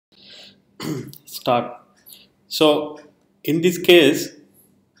Start. So in this case,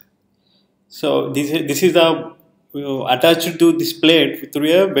 so this is the attached to this plate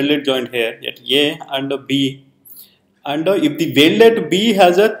through a welded joint here at A and B, and if the welded B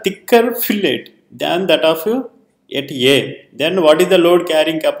has a thicker fillet than that of at A, then what is the load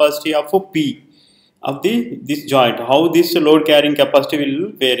carrying capacity of P of this joint? How this load carrying capacity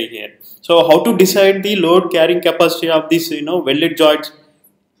will vary here. So how to decide the load carrying capacity of this welded joints?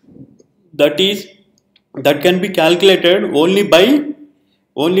 That can be calculated only by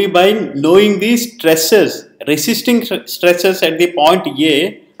knowing the stresses, resisting stresses at the point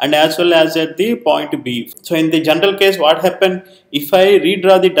A and as well as at the point B. So in the general case, what happened if I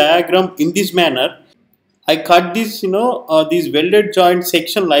redraw the diagram in this manner? I cut this this welded joint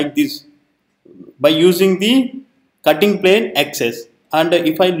section like this by using the cutting plane axis, and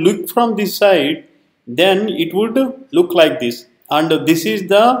if I look from this side, then it would look like this, and this is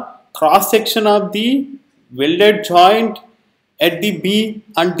the cross section of the welded joint at the B,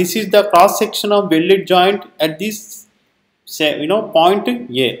 and this is the cross section of welded joint at this point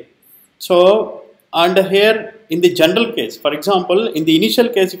A. So, and here in the general case, for example, in the initial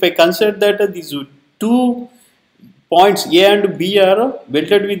case, if I consider that these two points A and B are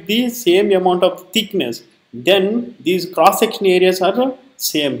welded with the same amount of thickness, then these cross section areas are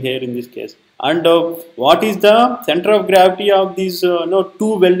same here in this case. And what is the center of gravity of these two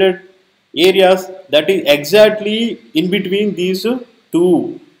welded areas? That is exactly in between these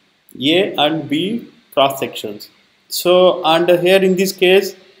two A and B cross sections. So, and here in this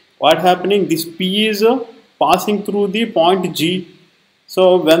case, what happening? This P is passing through the point G.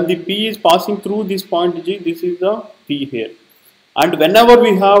 So when the P is passing through this point G, this is the P here. And whenever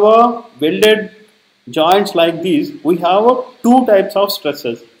we have a welded joints like this, we have two types of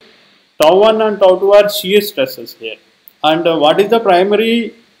stresses. Tau 1 and tau 2 are shear stresses here. And what is the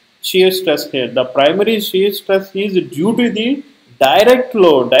primary shear stress here? The primary shear stress is due to the direct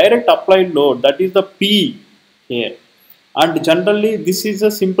load, direct applied load, that is the P here. And generally this is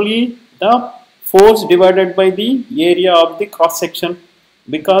simply the force divided by the area of the cross section,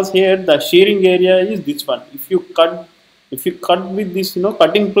 because here the shearing area is this one. If you cut with this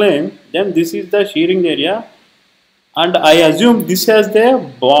cutting plane, then this is the shearing area, and I assume this has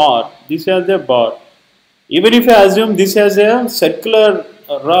the bar, this has the bar. Even if I assume this has a circular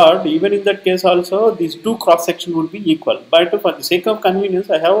rod, even in that case also these two cross section would be equal, but for the sake of convenience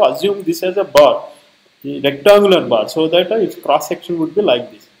I have assumed this as a bar, the rectangular bar, so that its cross section would be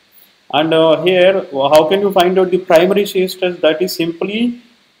like this. And here, how can you find out the primary shear stress? That is simply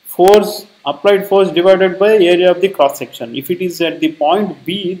force, applied force divided by area of the cross section. If it is at the point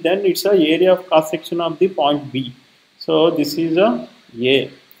B, then it's a area of cross section of the point B. So this is a A.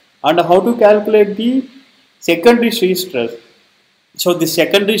 And how to calculate the secondary shear stress? So the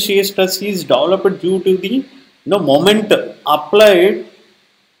secondary shear stress is developed due to the moment applied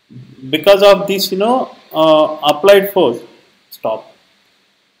because of this applied force.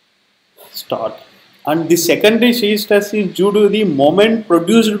 Start. And the secondary shear stress is due to the moment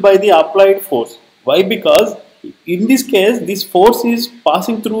produced by the applied force. Why? Because in this case this force is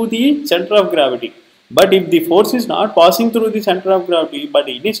passing through the center of gravity. But if the force is not passing through the center of gravity, but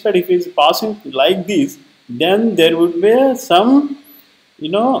instead if it is passing like this, then there would be some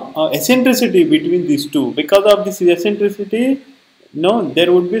eccentricity between these two. Because of this eccentricity,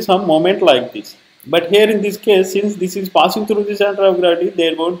 there would be some moment like this. But here in this case, since this is passing through the center of gravity,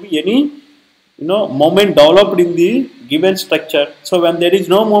 there won't be any moment developed in the given structure. So when there is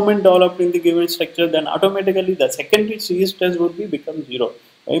no moment developed in the given structure, then automatically the secondary shear stress would become 0.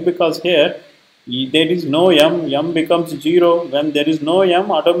 Why? Because here there is no m becomes 0. When there is no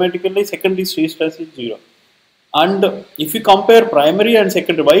m, automatically secondary shear stress is 0. And if you compare primary and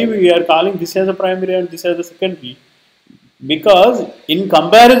secondary, why we are calling this as a primary and this as a secondary? Because in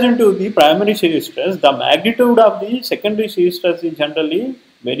comparison to the primary shear stress, the magnitude of the secondary shear stress is generally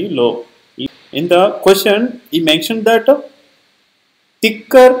very low. In the question, he mentioned that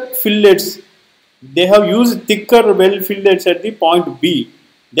thicker fillets, they have used thicker weld fillets at the point B.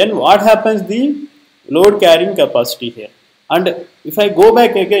 Then what happens? The load carrying capacity here. And if I go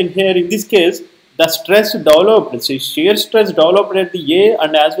back again here, in this case, the stress developed, shear stress developed at the A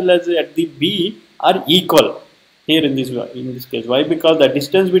and as well as at the B are equal here in this case. Why? Because the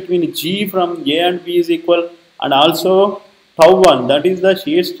distance between G from A and B is equal, and also tau 1, that is the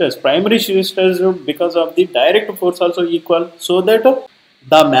shear stress, primary shear stress because of the direct force also equal, so that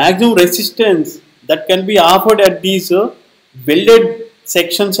the maximum resistance that can be offered at these welded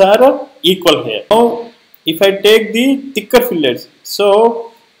sections are equal here. Now if I take the thicker fillets,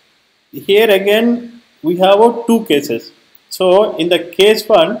 so here again we have two cases. So in the case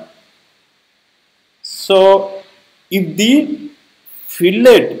 1, So if the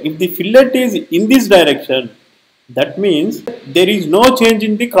fillet is in this direction, that means there is no change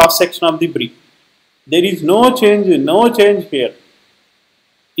in the cross section of the brie. There is no change here.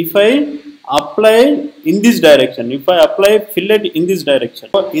 If I apply in this direction, if I apply fillet in this direction,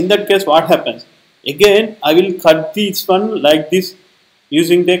 in that case what happens? Again I will cut this one like this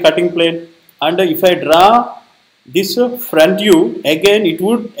using the cutting plane, and if I draw this front view, again it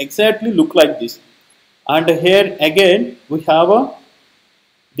would exactly look like this. And here again we have a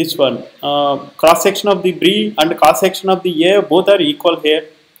this one cross section of the brie and cross section of the A both are equal here.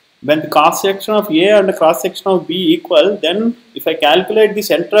 When the cross section of A and the cross section of B equal, then if I calculate the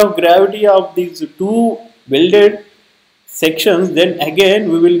center of gravity of these two welded sections, then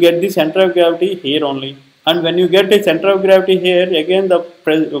again we will get the center of gravity here only. And when you get the center of gravity here, again the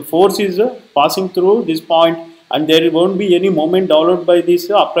force is passing through this point, and there won't be any moment developed by this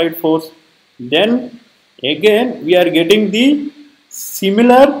applied force. Then again we are getting the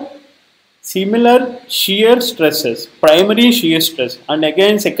similar shear stresses, primary shear stress, and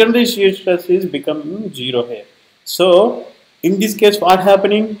again secondary shear stress is becoming 0 here. So in this case what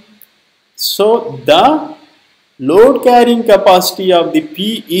happening? So the load carrying capacity of the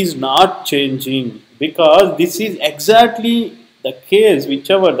P is not changing, because this is exactly the case,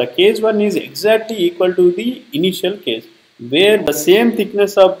 whichever the case one is exactly equal to the initial case, where the same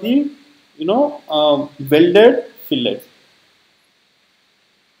thickness of the welded fillet.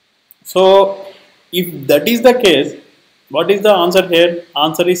 So if that is the case, what is the answer here?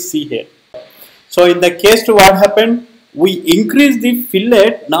 Answer is C here. So in the case 2, what happened? We increase the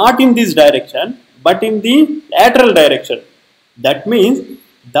fillet not in this direction but in the lateral direction. That means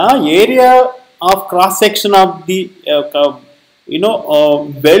the area of cross section of the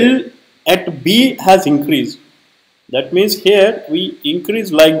weld at B has increased. That means here we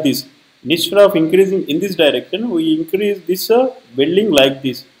increase like this. Instead of increasing in this direction, we increase this welding like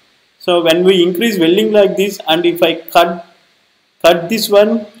this. So when we increase welding like this, and if I cut this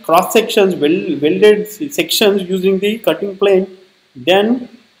one cross sections, welded sections using the cutting plane, then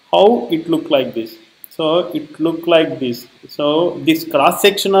how it look like this? So it look like this. So this cross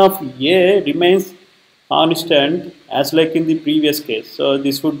section of A remains constant as like in the previous case. So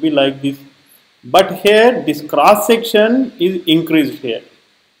this would be like this. But here this cross section is increased here.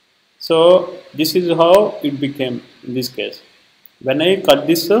 So this is how it became in this case when I cut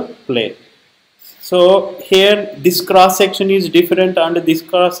this plane. So here this cross section is different and this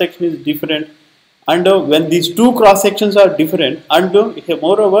cross section is different, and when these two cross sections are different, and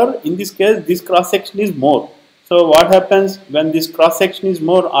moreover in this case this cross section is more. So what happens when this cross section is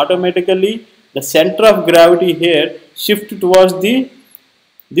more? Automatically the center of gravity here shift towards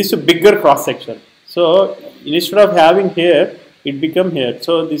this bigger cross section. So instead of having here, it become here.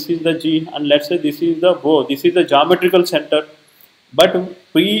 So this is the G, and let's say this is the bow. This is the geometrical center, but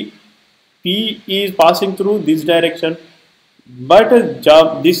P is passing through this direction, but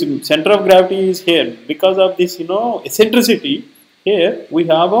this center of gravity is here. Because of this eccentricity, here we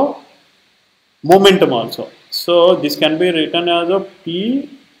have a momentum also. So this can be written as a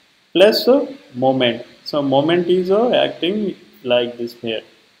P plus moment. So moment is acting like this here,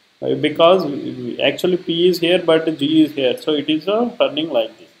 because actually P is here but G is here, so it is turning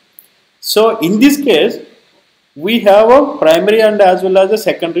like this. So in this case we have a primary and as well as a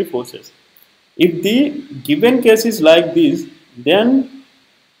secondary forces. If the given case is like this, then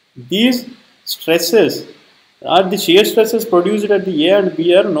these stresses or the shear stresses produced at the A and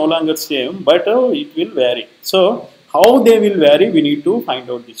B are no longer same, but it will vary. So how they will vary, we need to find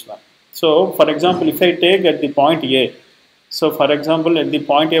out this one. So for example, if I take at the point A, so for example at the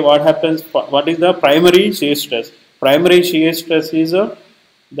point A, what happens? What is the primary shear stress? Primary shear stress is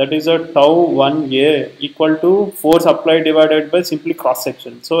that is a tau 1A equal to force applied divided by simply cross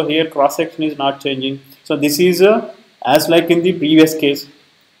section. So here cross section is not changing. So this is as like in the previous case.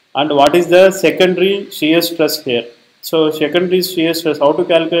 And what is the secondary shear stress here? So secondary shear stress, how to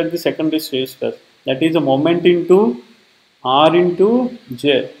calculate the secondary shear stress? That is a moment into R into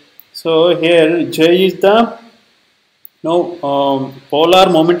J. So here J is the polar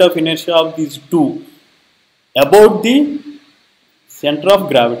moment of inertia of these two about the center of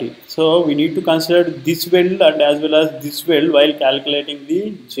gravity. So we need to consider this weld and as well as this weld while calculating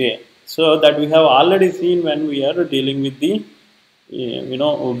the J. So that we have already seen when we are dealing with the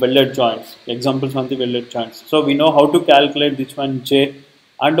welded joints, examples on the welded joints. So we know how to calculate this one J,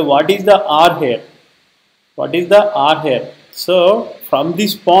 and what is the R here? What is the R here? So from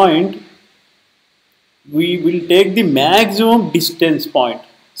this point we will take the maximum distance point.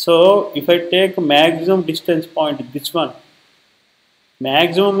 So if I take maximum distance point, this one,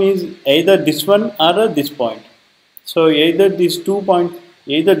 maximum is either this one or this point. So either these 2 points,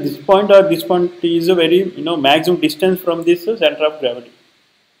 either this point or this point is a very maximum distance from this center of gravity.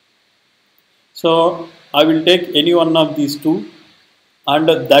 So I will take any one of these two, and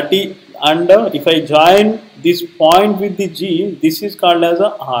if I join this point with the G, this is called as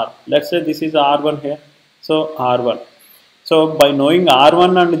a R. Let's say this is R1 here. So R1. So by knowing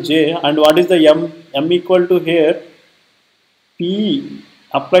R1 and J, and what is the M equal to here? P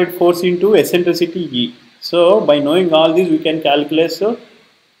applied force into eccentricity E. So by knowing all these, we can calculate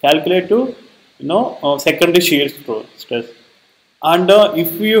to secondary shear stress. And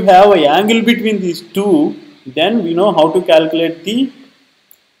if you have an angle between these two, then we know how to calculate the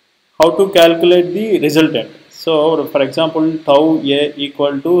resultant. So for example, tau A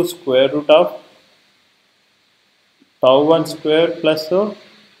equal to square root of tau 1 square plus tau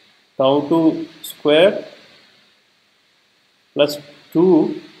 2 square plus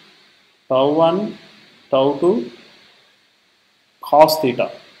 2 tau 1 tau 2 cos theta.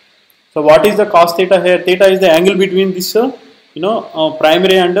 So what is the cos theta here? Theta is the angle between this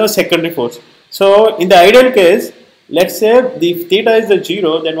primary and secondary force. So in the ideal case, let's say if theta is the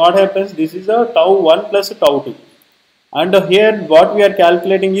 0, then what happens? This is a tau 1 plus tau 2, and here what we are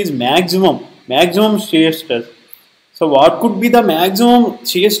calculating is maximum shear stress. So what could be the maximum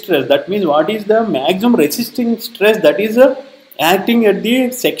shear stress? That means what is the maximum resisting stress that is acting at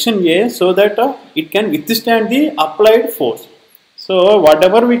the section A, so that it can withstand the applied force. So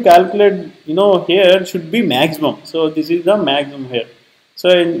whatever we calculate here should be maximum. So this is the maximum here. So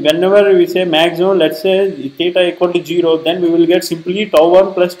whenever we say maximum, let's say theta equal to 0, then we will get simply tau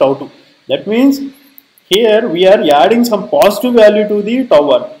 1 plus tau 2. That means here we are adding some positive value to the tau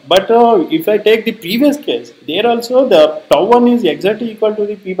 1. But if I take the previous case, there also the tau 1 is exactly equal to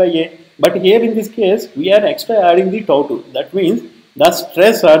the P by A. But here in this case, we are extra adding the tau 2. That means the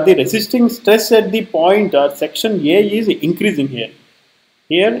stress or the resisting stress at the point or section A is increasing here.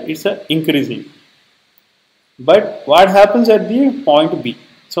 Here it's increasing. But what happens at the point B?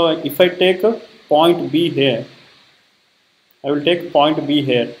 So if I take a point B here, I will take point B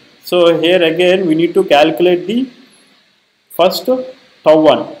here. So here again we need to calculate the first tau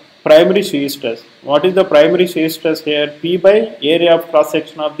 1 primary shear stress. What is the primary shear stress here? P by area of cross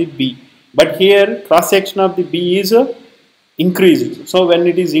section of the B. But here cross section of the B is increased. So when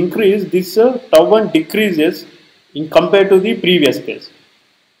it is increased, this tau 1 decreases in compared to the previous case.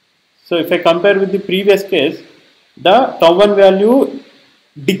 So if I compare with the previous case, the tau 1 value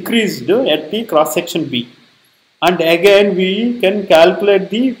decreased at the cross section B. And again we can calculate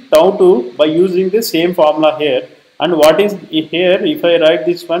the tau 2 by using the same formula here. And what is here, if I write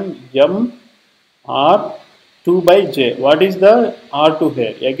this one, M R2 by J. What is the R2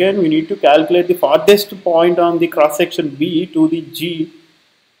 here? Again we need to calculate the farthest point on the cross section B to the G.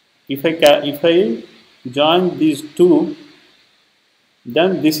 If I join these two,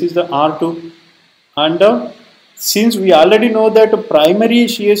 then this is the R2. And since we already know that primary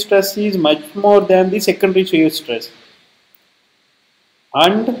shear stress is much more than the secondary shear stress,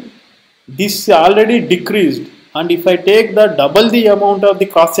 and this already decreased, and if I take the double the amount of the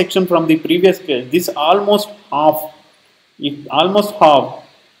cross section from the previous case, this almost half,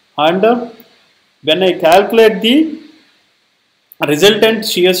 and when I calculate the resultant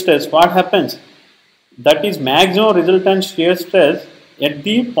shear stress, what happens? That is maximum resultant shear stress at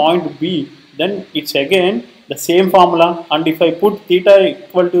the point B. Then it's again the same formula, and if I put theta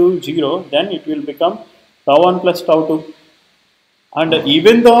equal to 0, then it will become tau 1 plus tau 2. And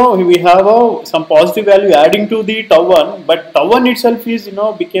even though we have some positive value adding to the tau 1, but tau 1 itself is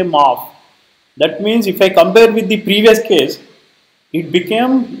became half. That means if I compare with the previous case, it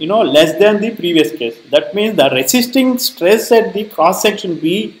became less than the previous case. That means the resisting stress at the cross section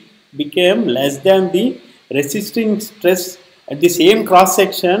B became less than the resisting stress at the same cross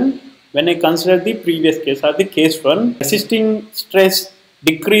section when I consider the previous case or the case 1. Resisting stress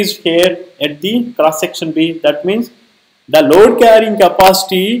decreased here at the cross section B. That means the load carrying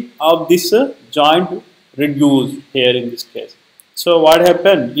capacity of this joint reduced here in this case. So what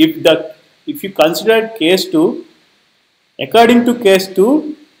happened? If you consider case 2, according to case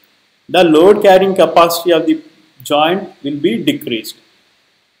 2, the load carrying capacity of the joint will be decreased.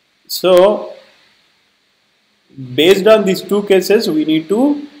 So based on these two cases, we need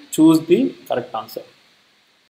to choose the correct answer.